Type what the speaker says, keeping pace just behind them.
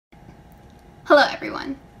Hello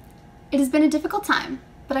everyone. It has been a difficult time,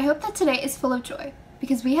 but I hope that today is full of joy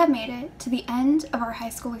because we have made it to the end of our high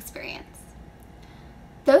school experience.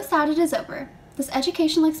 Though sad it is over, this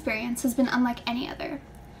educational experience has been unlike any other,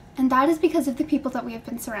 and that is because of the people that we have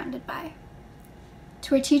been surrounded by.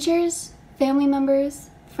 To our teachers, family members,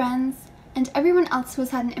 friends, and everyone else who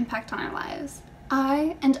has had an impact on our lives,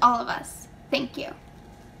 I and all of us, thank you.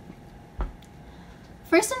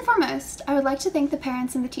 First and foremost, I would like to thank the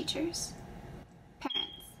parents and the teachers.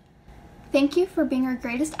 Parents, thank you for being our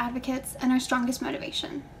greatest advocates and our strongest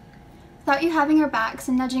motivation. Without you having our backs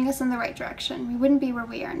and nudging us in the right direction, we wouldn't be where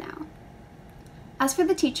we are now. As for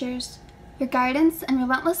the teachers, your guidance and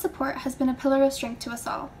relentless support has been a pillar of strength to us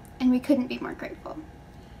all, and we couldn't be more grateful.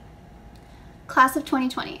 Class of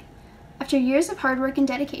 2020, after years of hard work and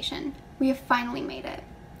dedication, we have finally made it.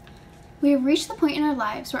 We have reached the point in our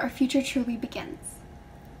lives where our future truly begins.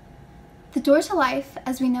 The door to life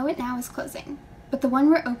as we know it now is closing, but the one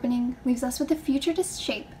we're opening leaves us with a future to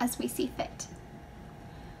shape as we see fit.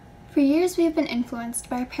 For years we have been influenced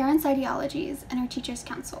by our parents' ideologies and our teachers'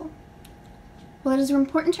 counsel. While it is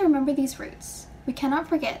important to remember these roots, we cannot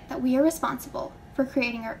forget that we are responsible for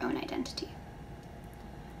creating our own identity.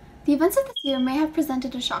 The events of this year may have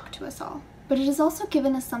presented a shock to us all, but it has also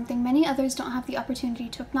given us something many others don't have the opportunity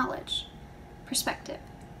to acknowledge: perspective.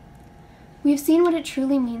 We have seen what it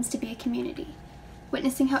truly means to be a community,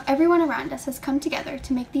 witnessing how everyone around us has come together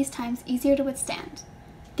to make these times easier to withstand,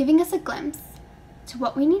 giving us a glimpse to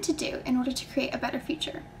what we need to do in order to create a better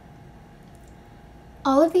future.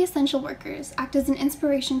 All of the essential workers act as an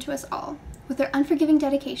inspiration to us all, with their unforgiving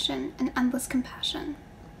dedication and endless compassion.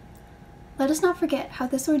 Let us not forget how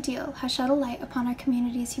this ordeal has shed a light upon our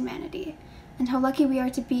community's humanity, and how lucky we are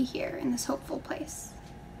to be here in this hopeful place.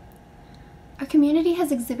 Our community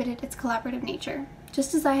has exhibited its collaborative nature,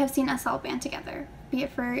 just as I have seen us all band together, be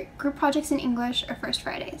it for group projects in English or First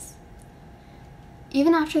Fridays.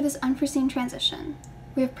 Even after this unforeseen transition,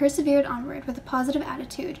 we have persevered onward with a positive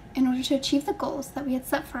attitude in order to achieve the goals that we had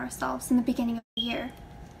set for ourselves in the beginning of the year.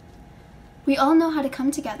 We all know how to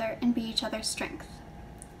come together and be each other's strength.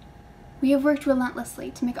 We have worked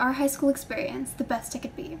relentlessly to make our high school experience the best it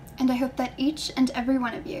could be, and I hope that each and every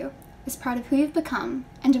one of you is proud of who you've become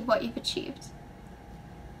and of what you've achieved.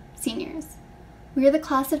 Seniors, we are the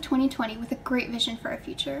class of 2020 with a great vision for our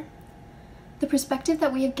future. The perspective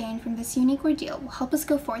that we have gained from this unique ordeal will help us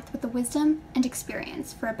go forth with the wisdom and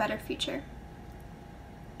experience for a better future.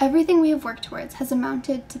 Everything we have worked towards has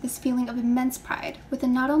amounted to this feeling of immense pride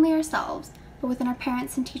within not only ourselves, but within our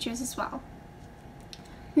parents and teachers as well.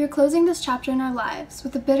 We are closing this chapter in our lives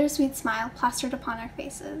with a bittersweet smile plastered upon our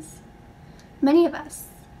faces. Many of us,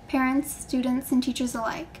 parents, students, and teachers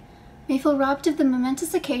alike, may feel robbed of the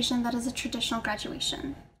momentous occasion that is a traditional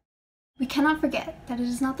graduation. We cannot forget that it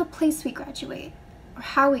is not the place we graduate or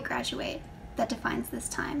how we graduate that defines this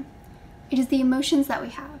time. It is the emotions that we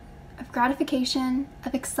have, of gratification,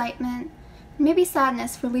 of excitement, and maybe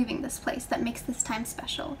sadness for leaving this place that makes this time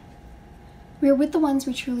special. We are with the ones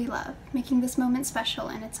we truly love, making this moment special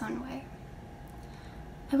in its own way.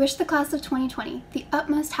 I wish the class of 2020 the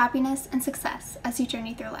utmost happiness and success as you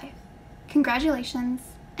journey through life. Congratulations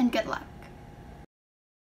and good luck.